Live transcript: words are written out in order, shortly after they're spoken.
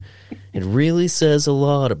It really says a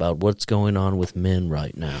lot about what's going on with men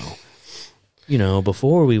right now. You know,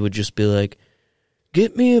 before we would just be like,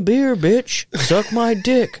 get me a beer, bitch. Suck my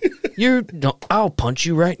dick. I'll punch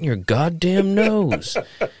you right in your goddamn nose.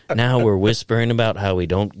 Now we're whispering about how we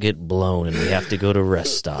don't get blown and we have to go to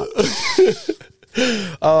rest stops.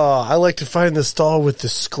 I like to find the stall with the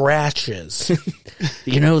scratches.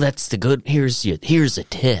 You know, that's the good. Here's a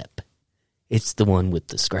tip. It's the one with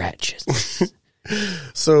the scratches.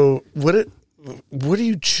 So what do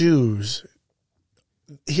you choose?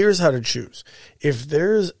 Here's how to choose. If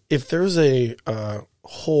there's a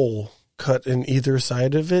hole cut in either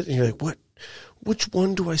side of it, and you're like, which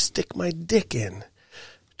one do I stick my dick in?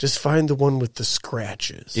 Just find the one with the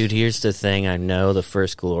scratches. Dude, here's the thing. I know the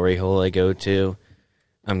first glory hole I go to,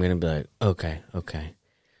 I'm going to be like, okay.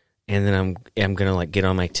 And then I'm going to like get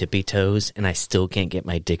on my tippy toes and I still can't get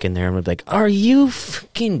my dick in there. I'm going to be like, are you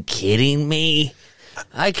freaking kidding me?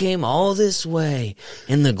 I came all this way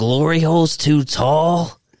and the glory hole's too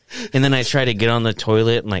tall. And then I try to get on the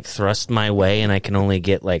toilet and like thrust my way and I can only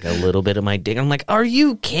get like a little bit of my dick. I'm like, are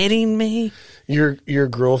you kidding me? Your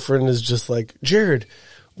girlfriend is just like, Jarrod,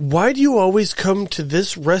 why do you always come to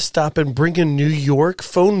this rest stop and bring a New York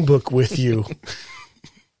phone book with you?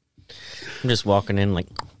 I'm just walking in like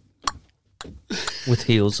with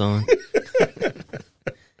heels on.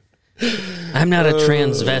 I'm not a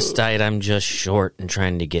transvestite. I'm just short and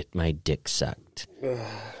trying to get my dick sucked.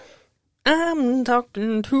 I'm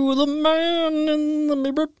talking to the man in the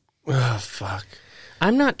mirror. Oh, fuck.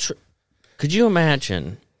 I'm not... Could you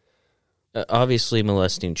imagine... obviously,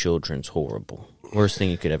 molesting children's horrible. Worst thing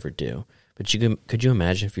you could ever do. But could you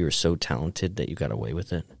imagine if you were so talented that you got away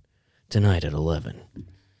with it? Tonight at 11.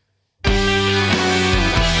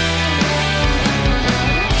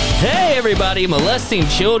 Hey, everybody. Molesting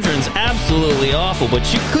children's absolutely awful. But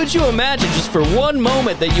could you imagine just for one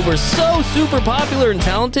moment that you were so super popular and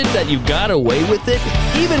talented that you got away with it?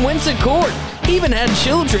 Even went to court. Even had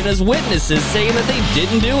children as witnesses saying that they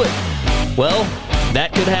didn't do it. Well...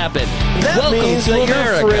 that could happen. That means that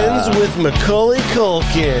you're friends with Macaulay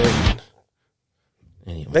Culkin.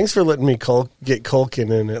 Anyway. Thanks for letting me get Culkin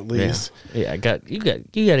in at least. Yeah, you got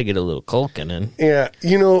to get a little Culkin in. Yeah,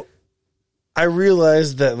 you know, I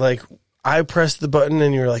realized that like I pressed the button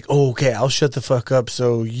and you're like, oh, okay, I'll shut the fuck up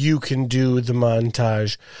so you can do the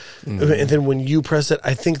montage. Mm-hmm. And then when you press it,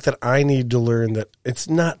 I think that I need to learn that it's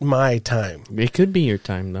not my time. It could be your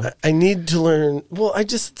time, though. I need to learn. Well, I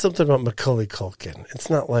just said something about Macaulay Culkin.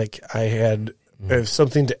 It's not like I had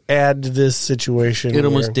something to add to this situation. It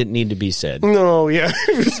almost didn't need to be said. No, yeah.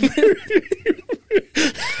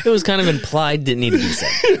 It was kind of implied didn't need to be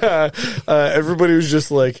said. Yeah. Everybody was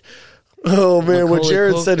just like, oh, man, what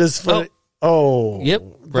Jarrod said is funny. Oh. Yep,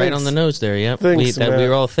 right thanks. On the nose there, yep. Thanks, we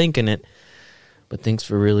were all thinking it, but thanks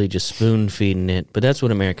for really just spoon-feeding it. But that's what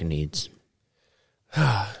America needs.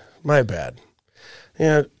 My bad.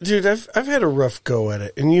 Yeah, dude, I've had a rough go at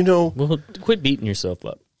it, and you know... Well, quit beating yourself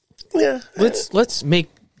up. Yeah. Let's make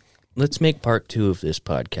part 2 of this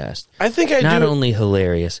podcast. I think Not only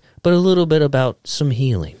hilarious, but a little bit about some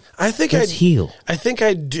healing. Let's heal. I think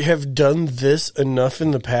I have done this enough in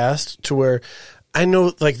the past to where I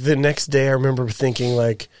know, like, the next day I remember thinking,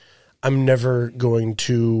 like, I'm never going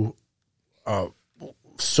to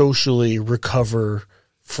socially recover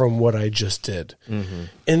from what I just did. Mm-hmm.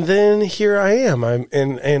 And then here I am. I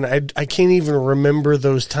can't even remember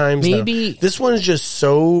those times. Maybe now. This one's just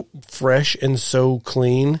so fresh and so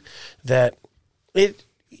clean that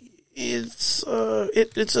it's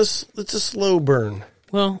a slow burn.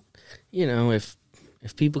 Well, you know, if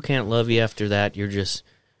people can't love you after that, you're just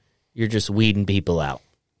weeding people out.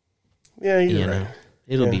 Yeah, you're right.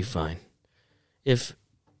 It'll be fine. If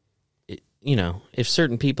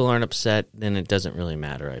certain people aren't upset, then it doesn't really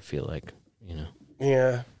matter. I feel like, you know.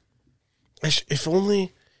 Yeah. If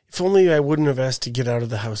only I wouldn't have asked to get out of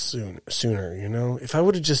the house sooner. You know, if I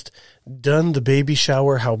would have just done the baby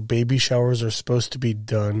shower how baby showers are supposed to be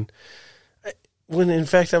done. When in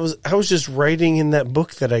fact I was just writing in that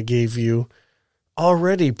book that I gave you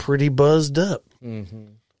already pretty buzzed up. Mm-hmm.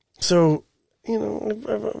 So, you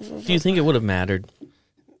know. Do you think it would have mattered?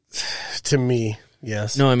 To me,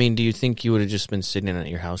 yes. No, I mean, do you think you would have just been sitting at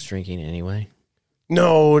your house drinking anyway?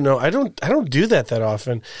 No, I don't do that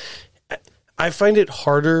often. I find it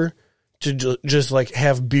harder to just like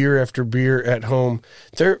have beer after beer at home.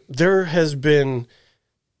 There has been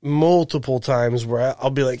multiple times where I'll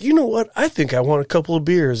be like, you know what? I think I want a couple of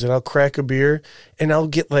beers, and I'll crack a beer, and I'll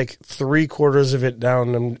get like 3/4 of it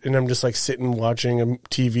down, and I'm just like sitting watching a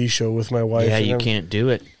TV show with my wife. Yeah, you can't do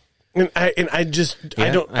it. And I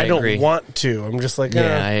don't want to. I'm just like,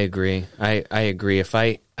 yeah, I agree. I agree. If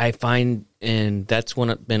I I find, and that's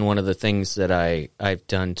been one of the things that I've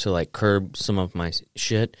done to like curb some of my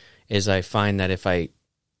shit, is I find that if I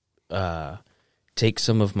take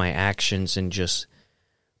some of my actions and just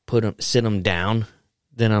sit them down,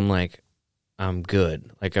 then I'm like, I'm good.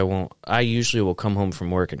 Like I usually will come home from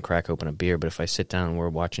work and crack open a beer, but if I sit down and we're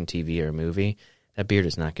watching TV or a movie, that beer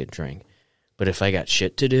does not get drank. But if I got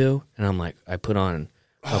shit to do, and I'm like, I put on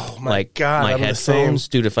my headphones,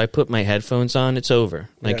 dude, if I put my headphones on, it's over.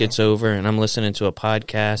 It's over, and I'm listening to a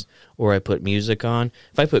podcast, or I put music on.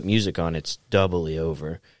 If I put music on, it's doubly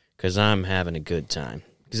over, because I'm having a good time.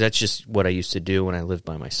 Because that's just what I used to do when I lived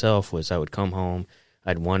by myself, was I would come home,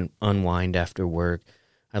 I'd unwind after work,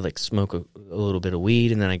 I'd like smoke a little bit of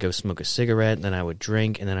weed, and then I'd go smoke a cigarette, and then I would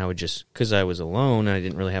drink, and then I would just, because I was alone and I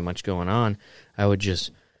didn't really have much going on, I would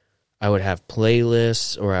have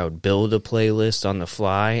playlists, or I would build a playlist on the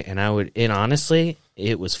fly, and honestly,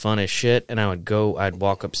 it was fun as shit, and I'd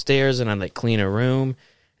walk upstairs, and I'd like clean a room,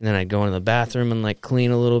 and then I'd go into the bathroom and like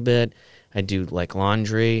clean a little bit, I'd do like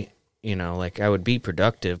laundry, like I would be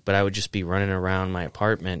productive, but I would just be running around my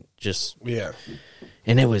apartment,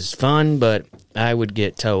 and it was fun, but I would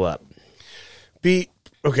get toe up.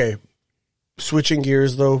 Okay, switching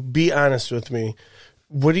gears though, be honest with me.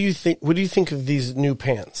 What do you think of these new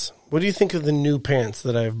pants? What do you think of the new pants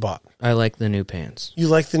that I've bought? I like the new pants. You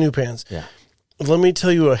like the new pants? Yeah. Let me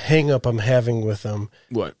tell you a hang-up I'm having with them.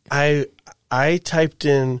 What? I typed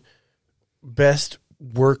in best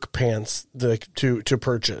work pants to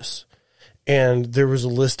purchase, and there was a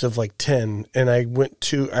list of like 10, and I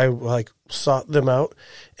sought them out,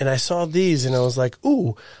 and I saw these, and I was like,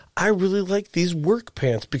 ooh, I really like these work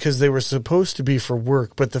pants, because they were supposed to be for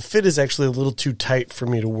work, but the fit is actually a little too tight for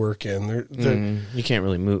me to work in. You can't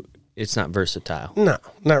really move. It's not versatile. No,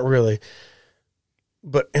 not really.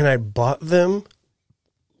 And I bought them,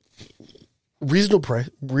 reasonable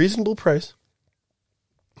price.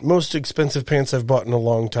 Most expensive pants I've bought in a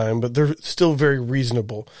long time, but they're still very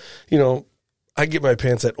reasonable. I get my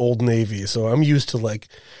pants at Old Navy, so I'm used to like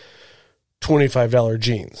 $25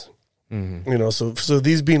 jeans. Mm-hmm. So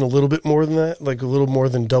these being a little bit more than that, like a little more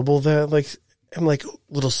than double that, like I'm like a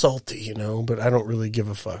little salty, but I don't really give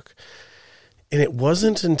a fuck. And it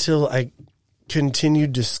wasn't until I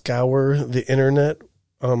continued to scour the internet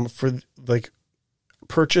for like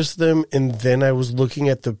purchase them, and then I was looking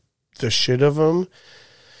at the shit of them,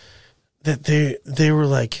 that they were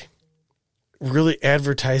like really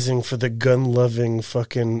advertising for the gun-loving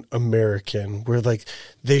fucking American, where like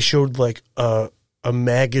they showed like a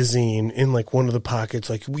magazine in like one of the pockets,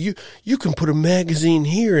 like you can put a magazine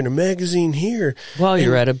here and a magazine here while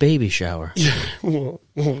you're at a baby shower. Yeah, well,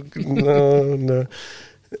 no.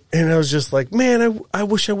 And I was just like, man, I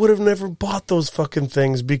wish I would have never bought those fucking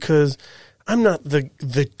things, because I'm not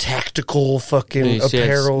the tactical fucking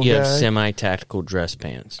apparel guy. You have semi-tactical dress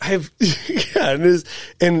pants. And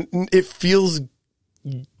it feels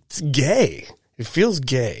gay. It feels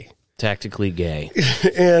gay. Tactically gay.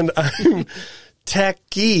 And I'm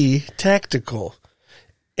tactical.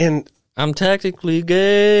 And I'm tactically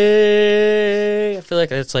gay. I feel like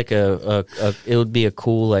that's like it would be a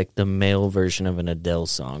cool, like the male version of an Adele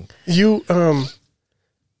song.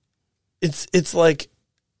 It's like,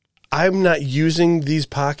 I'm not using these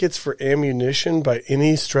pockets for ammunition by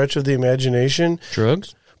any stretch of the imagination.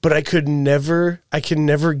 Drugs? But I can never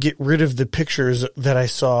get rid of the pictures that I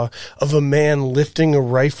saw of a man lifting an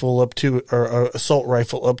assault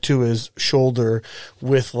rifle up to his shoulder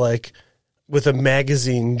with a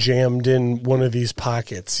magazine jammed in one of these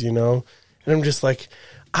pockets, And I'm just like,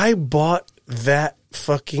 I bought that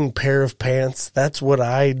fucking pair of pants. That's what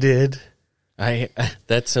I did.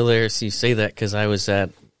 That's hilarious you say that, because I was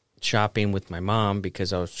at shopping with my mom,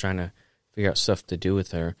 because I was trying to figure out stuff to do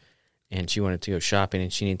with her, and she wanted to go shopping,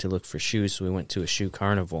 and she needed to look for shoes, so we went to a shoe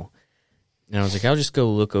carnival. And I was like, I'll just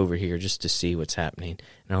go look over here just to see what's happening.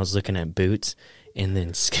 And I was looking at boots, and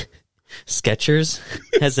then Skechers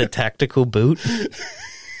has a tactical boot,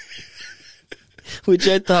 which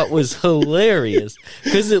I thought was hilarious,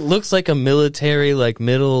 because it looks like a military, like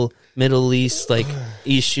Middle East, like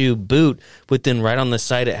issue boot, but then right on the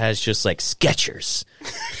side it has just like Skechers.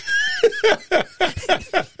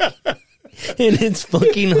 And it's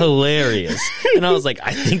fucking hilarious. And I was like,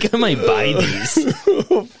 I think I might buy these.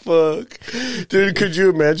 Oh, fuck. Dude, could you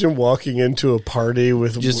imagine walking into a party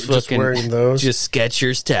with just wearing those? Just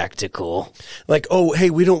Skechers tactical. Like, oh, hey,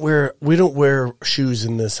 we don't wear shoes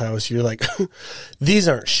in this house. You're like, these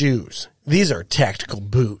aren't shoes. These are tactical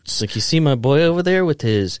boots. Like, you see my boy over there with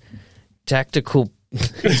his tactical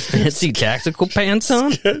fancy tactical pants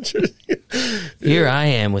on? Here I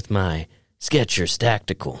am with my Skechers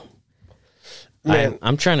tactical. Man.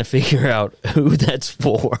 I'm trying to figure out who that's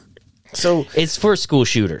for. So it's for school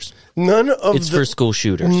shooters. For school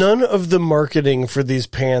shooters. None of the marketing for these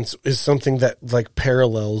pants is something that like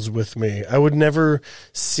parallels with me. I would never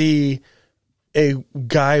see a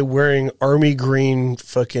guy wearing army green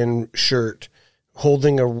fucking shirt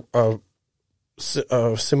holding a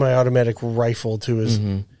semi-automatic rifle to his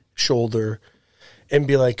shoulder and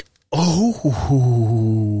be like,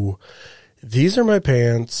 oh, these are my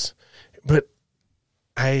pants. But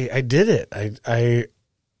I did it.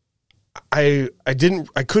 I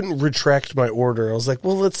couldn't retract my order. I was like,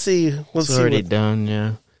 well, let's see. It's already done,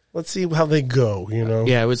 yeah. Let's see how they go, you know?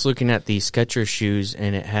 Yeah, I was looking at the Skechers shoes,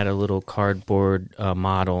 and it had a little cardboard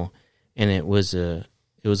model, and it was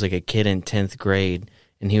like a kid in 10th grade,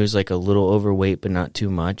 and he was like a little overweight, but not too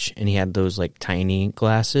much, and he had those like tiny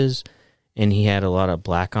glasses, and he had a lot of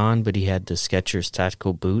black on, but he had the Skechers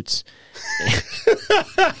tactical boots.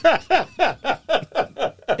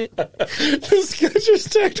 The Skechers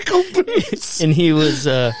tactical boots. And he was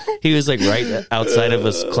like right outside of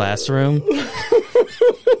his classroom.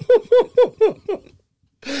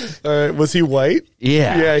 All right, was he white?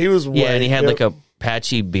 Yeah, he was white. Yeah, and he had like a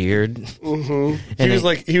patchy beard. Mm-hmm. And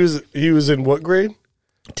he was in what grade?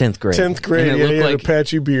 10th grade. 10th grade. And he had a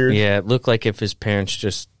patchy beard. Yeah, it looked like if his parents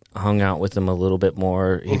just hung out with him a little bit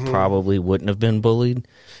more, he probably wouldn't have been bullied.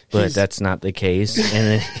 But that's not the case.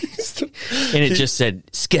 And it just said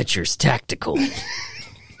Skechers Tactical.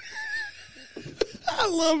 I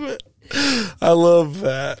love it. I love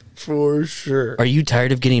that for sure. Are you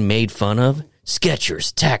tired of getting made fun of?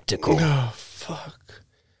 Skechers Tactical. Oh, fuck.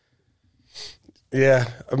 Yeah,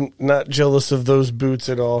 I'm not jealous of those boots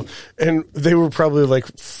at all. And they were probably like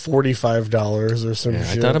 $45 or some shit.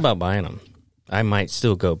 I thought about buying them. I might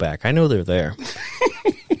still go back. I know they're there.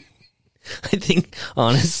 I think,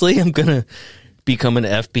 honestly, I'm going to become an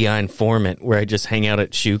FBI informant where I just hang out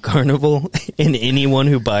at Shoe Carnival, and anyone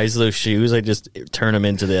who buys those shoes, I just turn them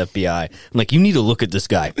into the FBI. I'm like, you need to look at this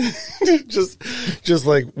guy. just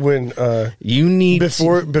like when you need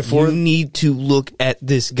before you need to look at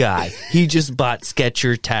this guy. He just bought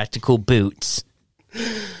Skechers tactical boots.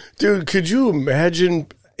 Dude, could you imagine?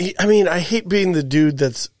 I mean, I hate being the dude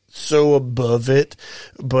that's so above it,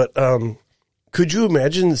 but could you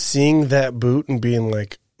imagine seeing that boot and being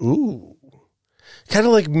like, ooh? Kind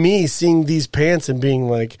of like me seeing these pants and being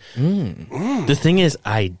like, The thing is,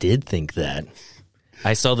 I did think that.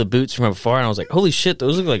 I saw the boots from afar and I was like, holy shit,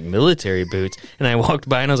 those look like military boots. And I walked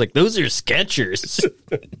by and I was like, those are Skechers.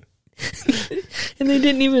 And they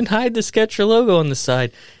didn't even hide the Skechers logo on the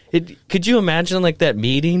side. Could you imagine like that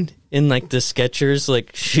meeting in like the Skechers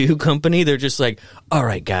like shoe company? They're just like, all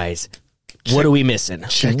right, guys. What are we missing?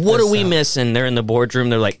 What are we missing? They're in the boardroom.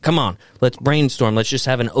 They're like, come on, let's brainstorm. Let's just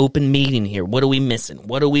have an open meeting here. What are we missing?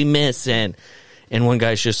 What are we missing? And one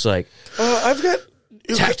guy's just like, I've got...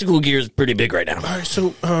 Tactical gear is pretty big right now. All right,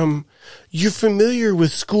 so you're familiar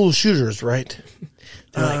with school shooters, right?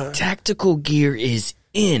 They're like, tactical gear is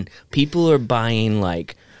in. People are buying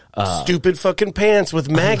like... stupid fucking pants with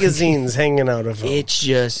magazines hanging out of them.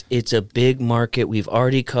 It's a big market. We've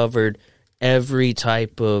already covered every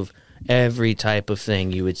type of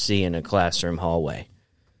thing you would see in a classroom hallway.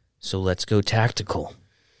 So let's go tactical.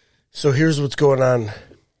 So here's what's going on.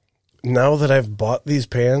 Now that I've bought these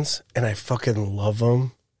pants and I fucking love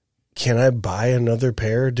them, can I buy another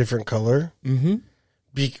pair, different color? Mm-hmm.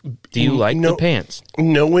 Do you like the pants?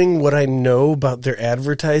 Knowing what I know about their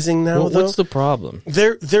advertising now, though, what's the problem?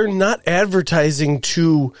 They're not advertising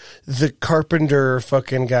to the carpenter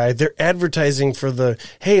fucking guy. They're advertising for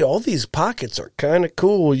hey, all these pockets are kind of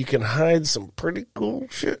cool. You can hide some pretty cool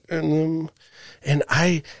shit in them. And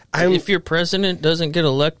if your president doesn't get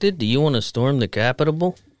elected, do you want to storm the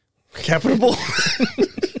Capitol? Capitol?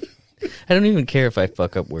 I don't even care if I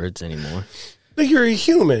fuck up words anymore. You're a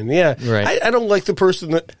human, yeah. Right. I don't like the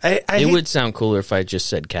person that... It would sound cooler if I just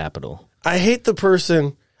said capital. I hate the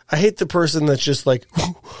person that's just like,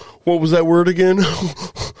 what was that word again?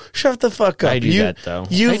 Shut the fuck up. I do that, though.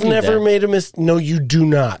 You've never made a mistake. No, you do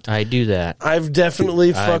not. I do that. I've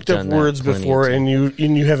definitely fucked up words before, and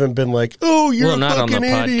you haven't been like, oh, you're a fucking idiot. Well,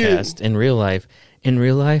 not on the podcast. In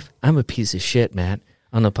real life, I'm a piece of shit, Matt.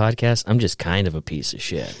 On the podcast, I'm just kind of a piece of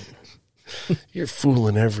shit. You're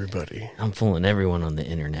fooling everybody. I'm fooling everyone on the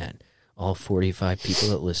internet. All 45 people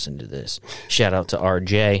that listen to this. Shout out to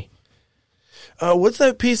RJ. What's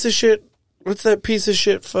that piece of shit? What's that piece of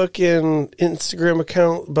shit fucking Instagram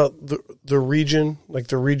account about the region? Like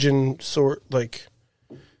the region sort, like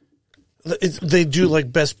they do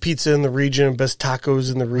like best pizza in the region, best tacos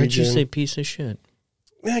in the region. Why'd you say piece of shit?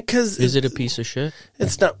 Yeah, because Is it a piece of shit?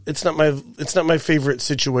 It's not my favorite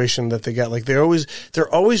situation that they got. Like they're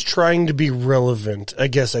always trying to be relevant, I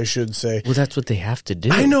guess I should say. Well, that's what they have to do.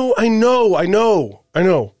 I know. You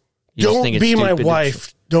just Don't think it's be my stupid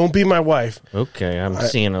wife. Don't be my wife. Okay, I'm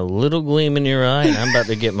seeing a little gleam in your eye, and I'm about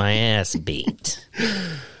to get my ass beat.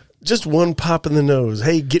 Just one pop in the nose.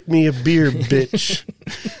 Hey, get me a beer, bitch.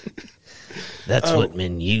 That's what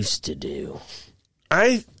men used to do.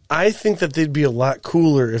 I think that they'd be a lot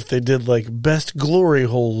cooler if they did like best glory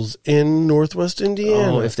holes in Northwest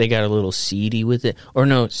Indiana. Oh, if they got a little seedy with it. Or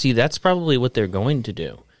no, see, that's probably what they're going to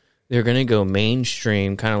do. They're going to go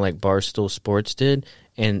mainstream, kind of like Barstool Sports did,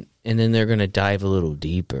 and then they're going to dive a little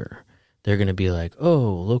deeper. They're going to be like,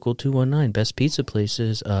 oh, Local 219, best pizza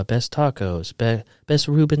places, best tacos, best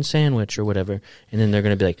Reuben sandwich or whatever. And then they're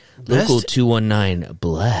going to be like, Local 219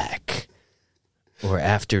 Black. Or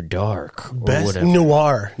After Dark, or best whatever.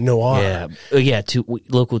 noir. Yeah.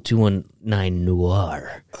 Local 219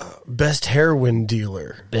 Noir. Best heroin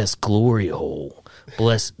dealer. Best glory hole.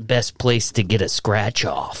 Best place to get a scratch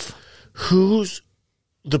off. Who's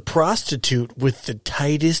the prostitute with the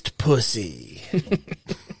tightest pussy?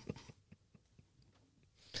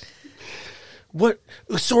 What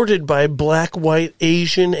sorted by black, white,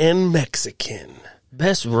 Asian, and Mexican?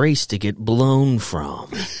 Best race to get blown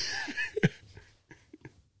from.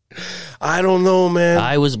 I don't know, man.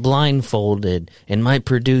 I was blindfolded, and my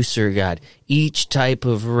producer got each type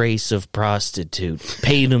of race of prostitute,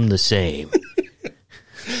 paid them the same.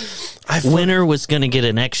 Winner was going to get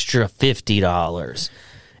an extra $50,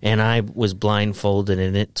 and I was blindfolded,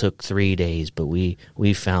 and it took 3 days, but we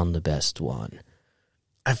found the best one.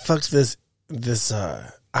 I fucked this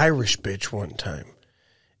Irish bitch one time,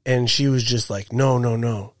 and she was just like,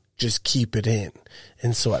 no, just keep it in.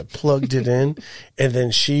 And so I plugged it in, and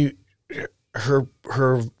then her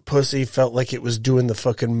pussy felt like it was doing the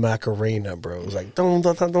fucking Macarena, bro. It was like,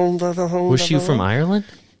 Was she from Ireland?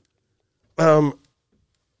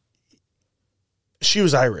 She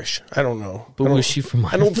was Irish. I don't know. But was she from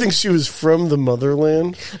Ireland? I don't think she was from the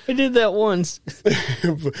motherland. I did that once.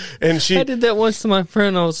 And I did that once to my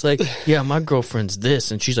friend. I was like, yeah, my girlfriend's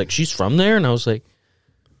this. And she's like, she's from there? And I was like,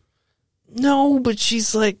 no, but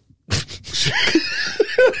she's like...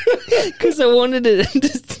 Because I wanted to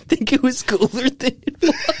think it was cooler than it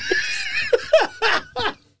was.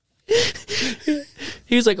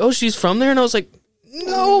 He was like, oh, she's from there? And I was like,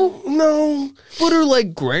 no. But her,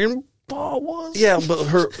 like, grandpa was? Yeah,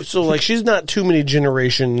 but so, like, she's not too many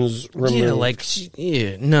generations removed. Yeah, like,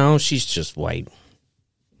 no, she's just white.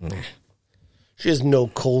 She has no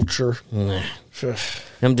culture.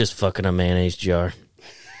 I'm just fucking a mayonnaise jar.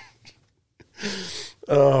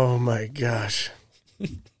 Oh, my gosh.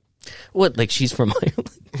 What, like she's from Ireland?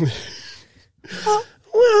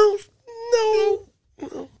 Well, no.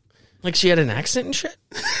 Like she had an accent and shit?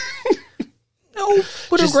 No,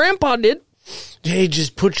 but her grandpa did. Hey,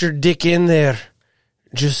 just put your dick in there.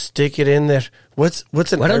 Just stick it in there. What's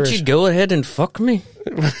an Why Irish? don't you go ahead and fuck me?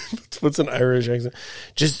 What's an Irish accent?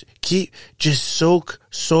 Just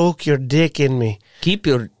soak your dick in me. Keep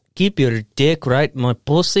your dick right in my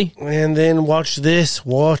pussy. And then watch this.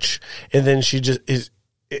 And then she just is.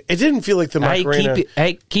 It didn't feel like the Macarena.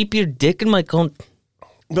 Keep your dick in my cunt.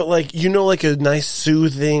 But like, like a nice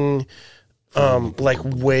soothing, like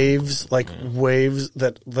waves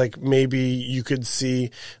that like maybe you could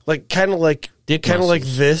see, like kind of like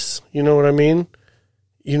this. You know what I mean?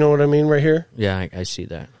 You know what I mean right here? Yeah, I see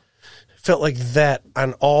that. Felt like that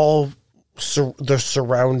on all the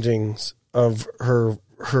surroundings of her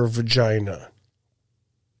vagina.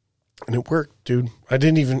 And it worked, dude. I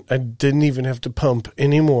didn't even have to pump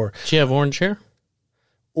anymore. She have orange hair?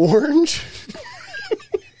 Orange?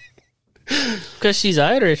 Because she's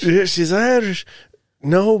Irish. Yeah, she's Irish.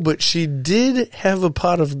 No, but she did have a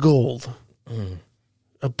pot of gold.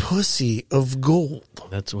 A pussy of gold.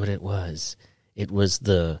 That's what it was. It was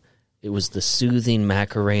the soothing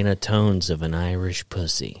Macarena tones of an Irish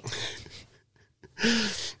pussy.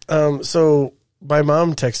 So my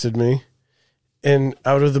mom texted me. And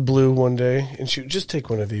out of the blue one day, and she just take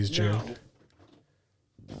one of these, Jarrod.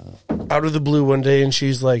 No. Out of the blue one day, and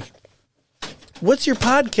she's like, "What's your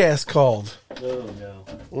podcast called?" Oh no.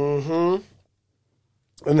 Mm-hmm.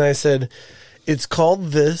 And I said, "It's called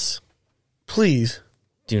this. Please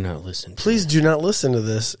do not listen. Please do not listen to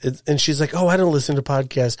this." And she's like, "Oh, I don't listen to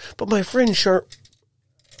podcasts, but my friend Sharp."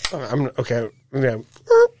 I'm okay. Yeah.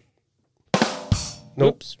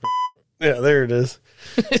 Nope. Oops. Yeah, there it is.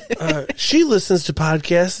 She listens to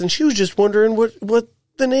podcasts, and she was just wondering what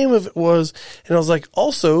the name of it was. And I was like,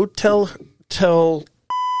 also tell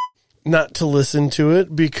not to listen to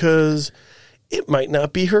it because it might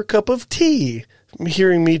not be her cup of tea.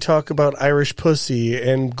 Hearing me talk about Irish pussy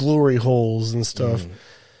and glory holes and stuff.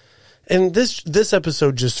 And this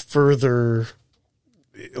episode just further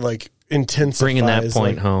like intensifies bringing that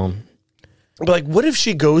point home. Like, what if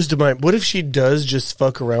she goes to what if she does just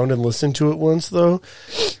fuck around and listen to it once though?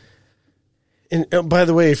 And by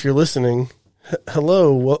the way, if you're listening,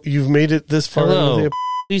 hello, well, you've made it this far. Hello.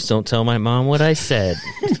 Please don't tell my mom what I said.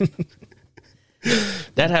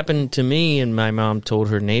 That happened to me, and my mom told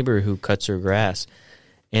her neighbor who cuts her grass.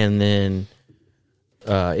 And then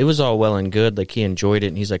it was all well and good. Like, he enjoyed it,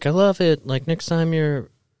 and he's like, I love it. Like, next time your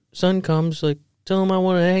son comes, like, tell him I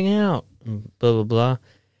want to hang out, and blah, blah, blah.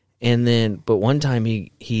 And then, but one time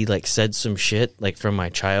he like, said some shit, like, from my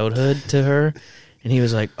childhood to her, and he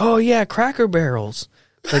was like, oh, yeah, Cracker Barrels.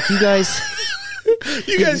 Like, you guys...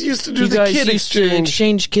 You guys used to do the kid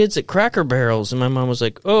exchange kids at Cracker Barrels. And my mom was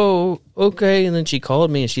like, oh, okay. And then she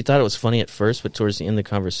called me, and she thought it was funny at first, but towards the end of the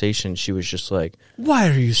conversation, she was just like, why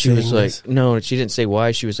are you saying this? She was like, no, she didn't say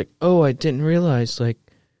why. She was like, oh, I didn't realize, like,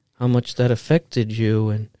 how much that affected you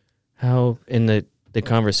and how, and the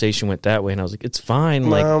conversation went that way. And I was like, it's fine.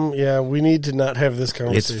 Mom, like, yeah, we need to not have this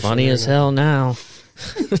conversation. It's funny as hell now.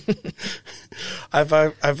 I've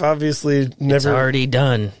obviously never. It's already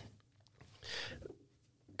done.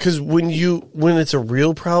 Because when it's a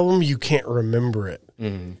real problem, you can't remember it.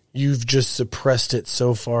 Mm-hmm. You've just suppressed it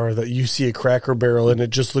so far that you see a Cracker Barrel and it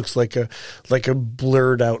just looks like a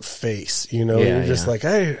blurred out face. You know, you're just like,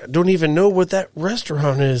 I don't even know what that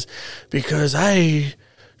restaurant is because I've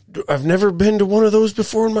never been to one of those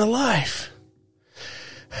before in my life.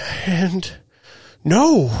 And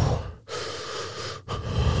no.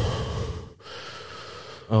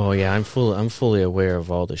 Oh yeah, I'm fully aware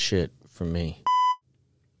of all the shit from me.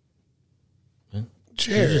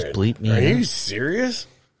 Jarrod, you just bleep me. Are you serious?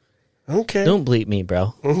 Okay. Don't bleep me,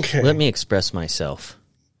 bro. Okay. Let me express myself.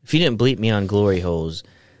 If you didn't bleep me on glory holes,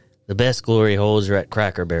 the best glory holes are at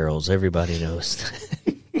Cracker Barrels. Everybody knows.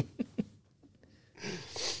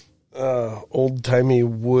 Old-timey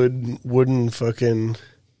wooden fucking...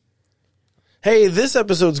 Hey, this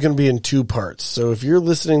episode's going to be in 2 parts. So if you're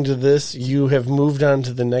listening to this, you have moved on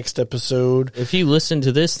to the next episode. If you listen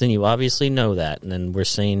to this, then you obviously know that, and then we're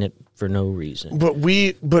saying it for no reason. But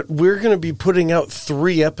we're going to be putting out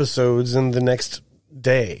 3 episodes in the next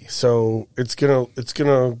day. So it's going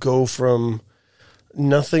to go from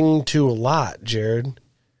nothing to a lot, Jarrod.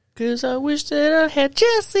 'Cause I wish that I had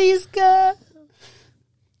Jesse's guy.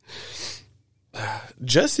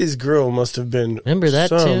 Jesse's girl must have been Remember that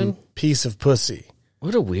some tune? Piece of pussy.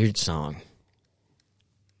 What a weird song.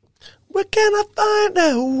 Where can I find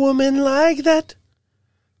a woman like that?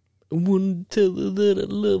 I wouldn't tell her that I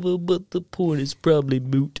love her, but the point is probably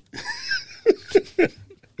moot.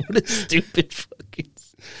 What a stupid fucking...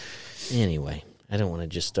 Anyway, I don't want to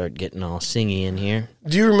just start getting all singy in here.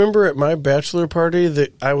 Do you remember at my bachelor party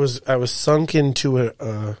that I was sunk into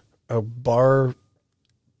a bar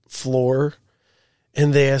floor,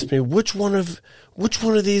 and they asked me which one of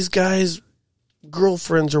these guys'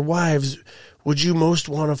 girlfriends or wives would you most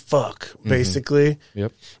want to fuck, basically.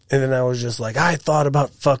 Yep. And then I was just like, I thought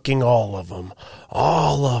about fucking all of them.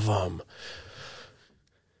 All of them.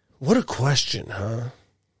 What a question, huh?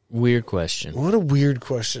 Weird question. What a weird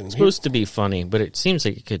question. It's supposed to be funny, but it seems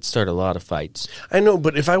like it could start a lot of fights. I know,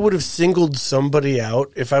 but if I would have singled somebody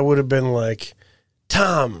out, if I would have been like,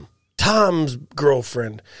 Tom's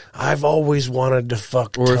girlfriend, I've always wanted to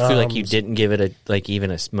fuck Or Tom's. if you like you didn't give it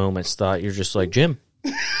even a moment's thought, you're just like, Jim.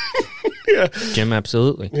 Yeah. Jim,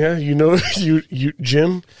 absolutely. Yeah, you know, you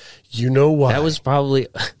Jim, you know why. That was probably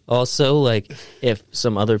also like if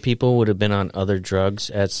some other people would have been on other drugs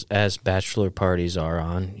as bachelor parties are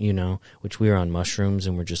on, you know, which we were on mushrooms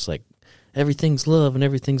and we're just like, everything's love and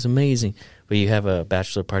everything's amazing. But you have a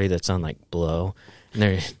bachelor party that's on like blow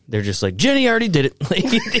and they're just like, Jenny already did it. Like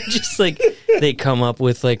they just like they come up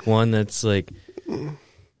with like one that's like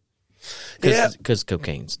because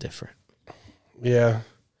cocaine's different. Yeah.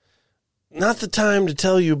 Not the time to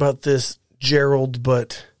tell you about this, Jarrod,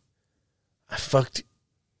 but I fucked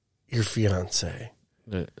your fiance.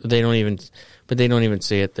 They don't even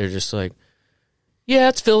say it. They're just like, yeah,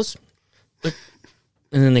 it's Phyllis. And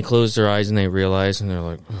then they close their eyes and they realize and they're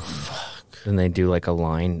like, oh, fuck. And they do like a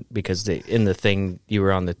line because in the thing you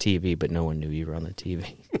were on the TV, but no one knew you were on the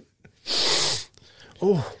TV.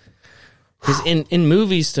 Oh. Because in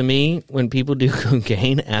movies, to me, when people do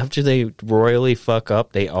cocaine, after they royally fuck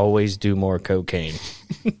up, they always do more cocaine.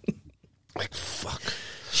 Like, fuck.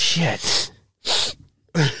 Shit.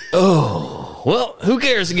 Oh. Well, who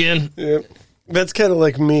cares again? Yeah. That's kind of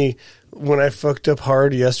like me. When I fucked up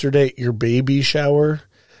hard yesterday at your baby shower,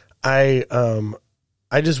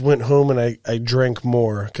 I just went home and I drank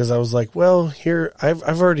more because I was like, well, here I've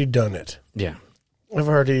already done it. Yeah. I've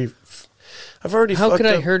already. How could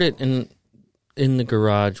I up. hurt it in the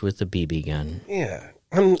garage with a BB gun? Yeah,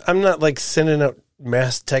 I'm not like sending out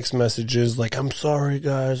mass text messages like, I'm sorry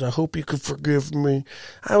guys, I hope you could forgive me.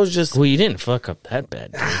 I was just. Well, you didn't fuck up that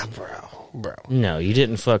bad, bro. No, you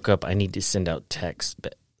didn't fuck up. I need to send out text.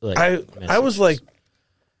 But I was like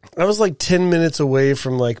 10 minutes away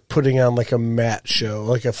from like putting on like a Matt show,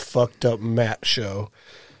 like a fucked up Matt show,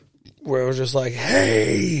 where it was just like,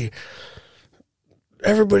 hey,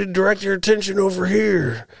 everybody direct your attention over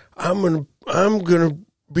here. I'm gonna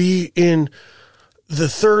be in the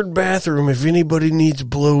third bathroom if anybody needs a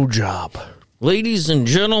blowjob. Ladies and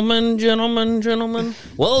gentlemen,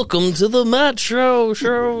 welcome to the Matt Show.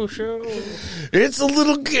 It's a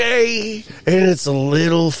little gay and it's a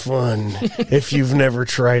little fun if you've never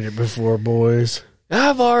tried it before, boys.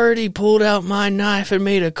 I've already pulled out my knife and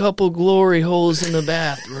made a couple glory holes in the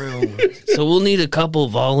bathroom. So we'll need a couple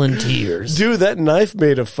volunteers. Dude, that knife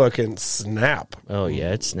made a fucking snap. Oh,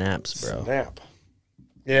 yeah, it snaps, bro. Snap.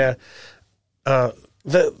 Yeah.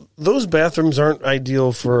 Those bathrooms aren't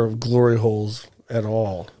ideal for glory holes at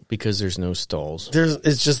all. Because there's no stalls.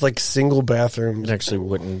 It's just like single bathrooms. It actually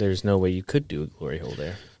wouldn't. There's no way you could do a glory hole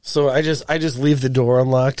there. So I just leave the door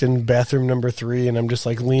unlocked in bathroom number 3, and I'm just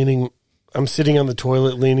like I'm sitting on the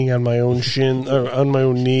toilet, leaning on my own shin, or on my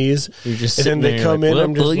own knees. You're just and then sitting they there come like, in. well,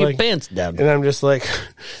 I'm just pull your like, pants down. and I'm just like,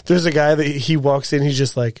 there's a guy that he walks in. He's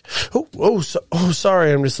just like,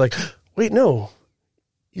 sorry. I'm just like, wait, no,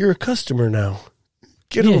 you're a customer now.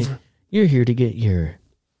 Get over. You're here to get your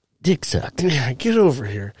dick sucked. Yeah, get over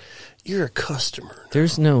here. You're a customer now.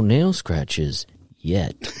 There's no nail scratches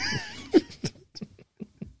yet.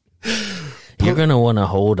 You're going to want to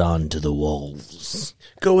hold on to the walls.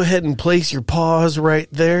 Go ahead and place your paws right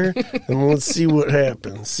there, and let's see what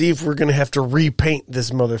happens. See if we're going to have to repaint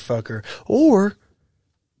this motherfucker, or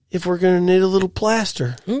if we're going to need a little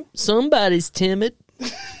plaster. Somebody's timid.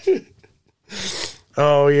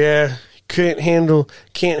 Oh, yeah. Can't handle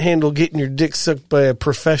getting your dick sucked by a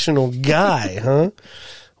professional guy, huh?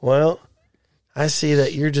 Well, I see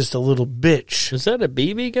that you're just a little bitch. Is that a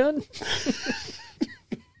BB gun?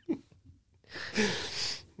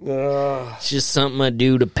 It's just something I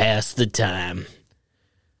do to pass the time.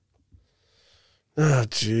 Oh,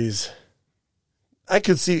 jeez. I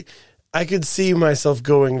could see myself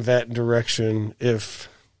going that direction if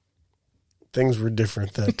things were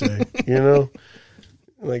different that day. You know,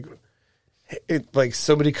 like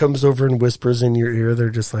somebody comes over and whispers in your ear. They're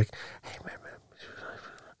just like, "Hey, man,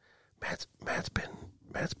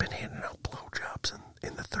 Matt's been handing out blowjobs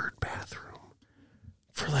in the third bathroom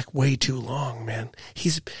for like way too long, man.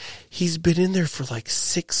 He's been in there for like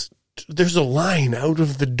 6. There's a line out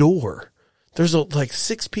of the door. There's like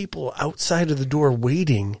 6 people outside of the door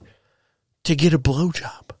waiting to get a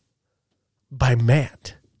blowjob by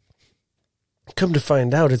Matt. Come to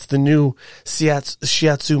find out, it's the new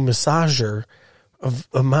shiatsu massager of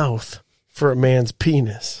a mouth for a man's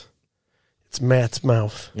penis. It's Matt's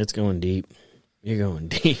mouth. It's going deep. You're going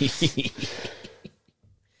deep.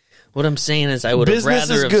 What I'm saying is, I would have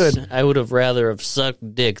rather have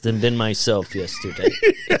sucked dick than been myself yesterday.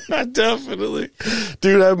 Yeah, definitely,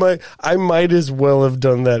 dude. I might as well have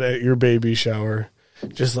done that at your baby shower.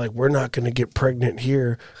 Just like, we're not going to get pregnant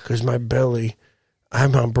here because my belly.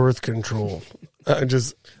 I'm on birth control.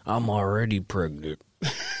 I'm already pregnant.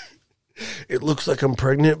 It looks like I'm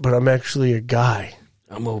pregnant, but I'm actually a guy.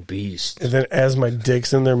 I'm obese. And then as my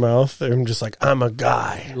dick's in their mouth, I'm just like, I'm a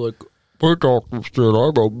guy. You're like, my doctor said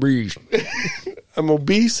I'm obese. I'm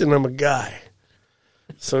obese and I'm a guy.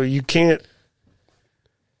 So you can't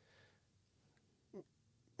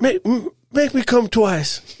make me come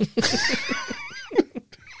twice.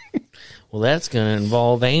 Well, that's going to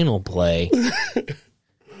involve anal play.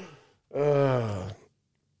 All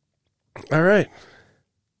right.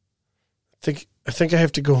 I think I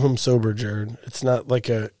have to go home sober, Jarrod. It's not like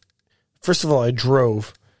first of all, I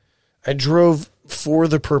drove for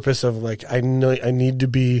the purpose of like, I know I need to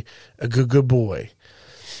be a good boy.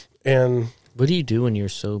 And what do you do when you're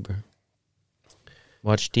sober?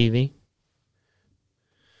 Watch TV?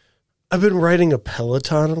 I've been riding a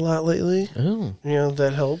Peloton a lot lately. Oh. Yeah,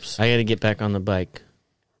 that helps. I got to get back on the bike.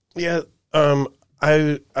 Yeah.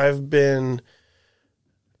 I've been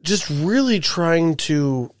just really trying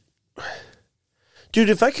to, dude,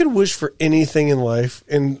 if I could wish for anything in life,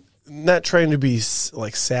 and not trying to be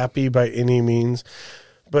like sappy by any means,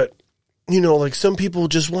 but you know, like some people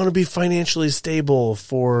just want to be financially stable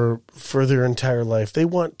for their entire life. They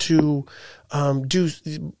want to do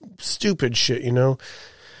stupid shit, you know.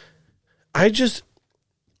 I just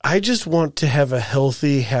want to have a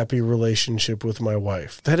healthy, happy relationship with my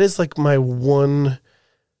wife. That is like my one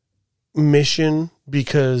mission,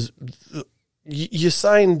 because you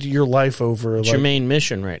signed your life over. It's your main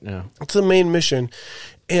mission right now. It's the main mission.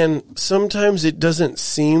 And sometimes it doesn't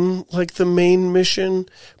seem like the main mission,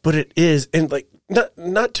 but it is. And like,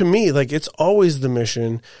 not to me, like it's always the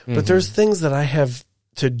mission, but there's things that I have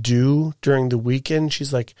to do during the weekend.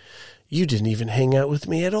 She's like, you didn't even hang out with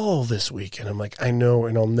me at all this weekend. I'm like, I know,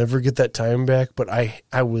 and I'll never get that time back, but I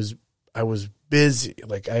was busy.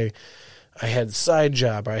 Like I had side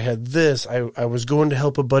job. I had this. I was going to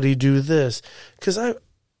help a buddy do this. Cause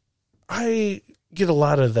I get a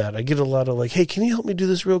lot of that. I get a lot of like, hey, can you help me do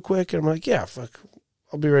this real quick? And I'm like, yeah, fuck,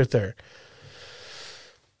 I'll be right there.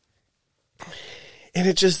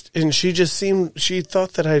 And she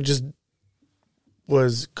thought that I just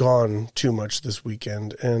was gone too much this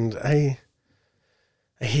weekend, and I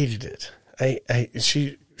hated it.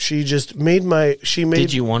 She just made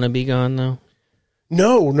Did you want to be gone though?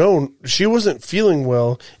 No, she wasn't feeling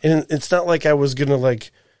well, and it's not like I was gonna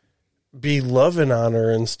like be loving on her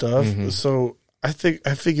and stuff. So I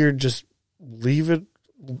figured just leave it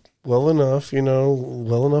well enough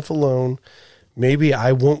alone. Maybe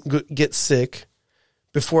I won't get sick.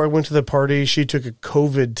 Before I went to the party, she took a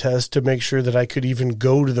COVID test to make sure that I could even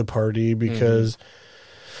go to the party, because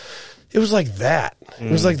it was like that.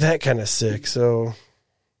 It was like that kind of sick. So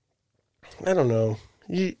I don't know.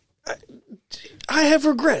 I have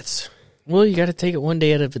regrets. Well, you got to take it one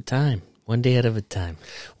day at a time. One day at a time.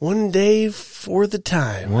 One day for the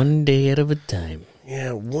time. One day at a time.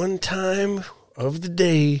 Yeah, one time of the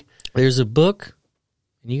day. There's a book,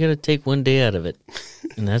 and you got to take one day out of it,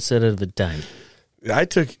 and that's at a time. I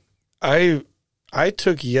took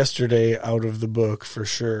yesterday out of the book for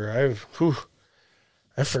sure.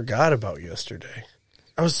 I forgot about yesterday.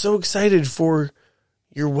 I was so excited for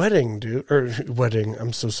your wedding, dude. Or wedding,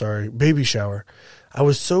 I'm so sorry. Baby shower. I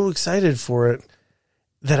was so excited for it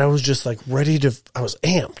that I was just like I was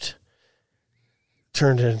amped.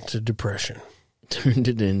 Turned it into depression.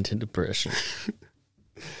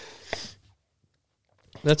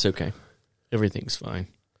 That's okay. Everything's fine.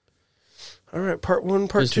 All right, part 1,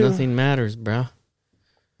 part 2. Nothing matters, bro.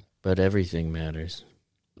 But everything matters.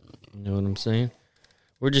 You know what I'm saying?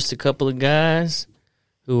 We're just a couple of guys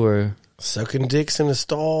who are sucking dicks in a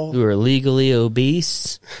stall, who are legally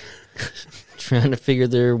obese, trying to figure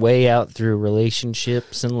their way out through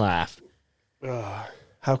relationships and life.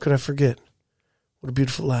 How could I forget? What a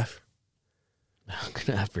beautiful life. How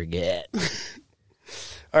could I forget?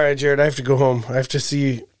 All right, Jarrod, I have to go home. I have to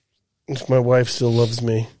see if my wife still loves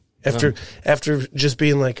me. After just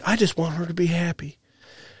being like, I just want her to be happy.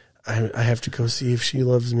 I have to go see if she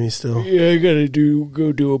loves me still. Yeah, I gotta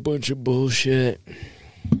go do a bunch of bullshit.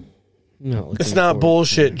 No, it's not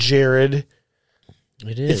bullshit, Jarrod.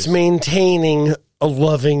 It is. It's maintaining a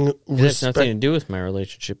loving respect. It has nothing to do with my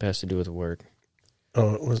relationship. It has to do with work.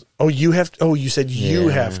 Oh, it was. Oh, you have. To, oh, you said you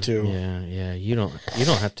have to. Yeah. You don't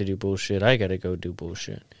have to do bullshit. I gotta go do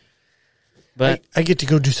bullshit. But I get to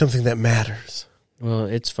go do something that matters. Well,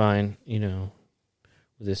 it's fine, with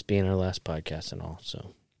this being our last podcast and all,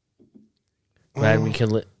 so. Glad we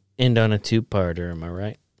could end on a 2-parter, am I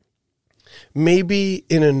right? Maybe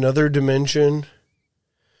in another dimension.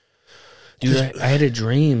 Dude, I had a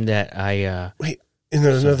dream that I... in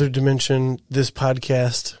another dimension, this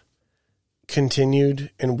podcast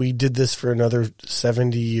continued, and we did this for another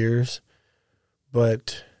 70 years,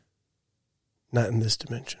 but not in this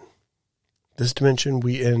dimension. This dimension,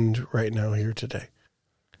 we end right now here today.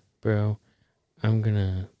 Bro, I'm going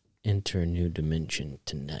to enter a new dimension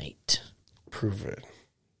tonight. Prove it.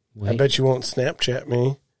 Wait. I bet you won't Snapchat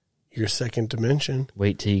me your second dimension.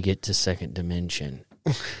 Wait till you get to second dimension.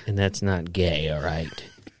 And that's not gay, all right?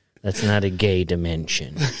 That's not a gay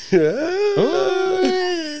dimension.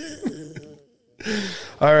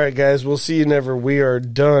 All right, guys, we'll see you never. We are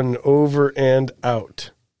done. Over and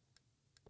out.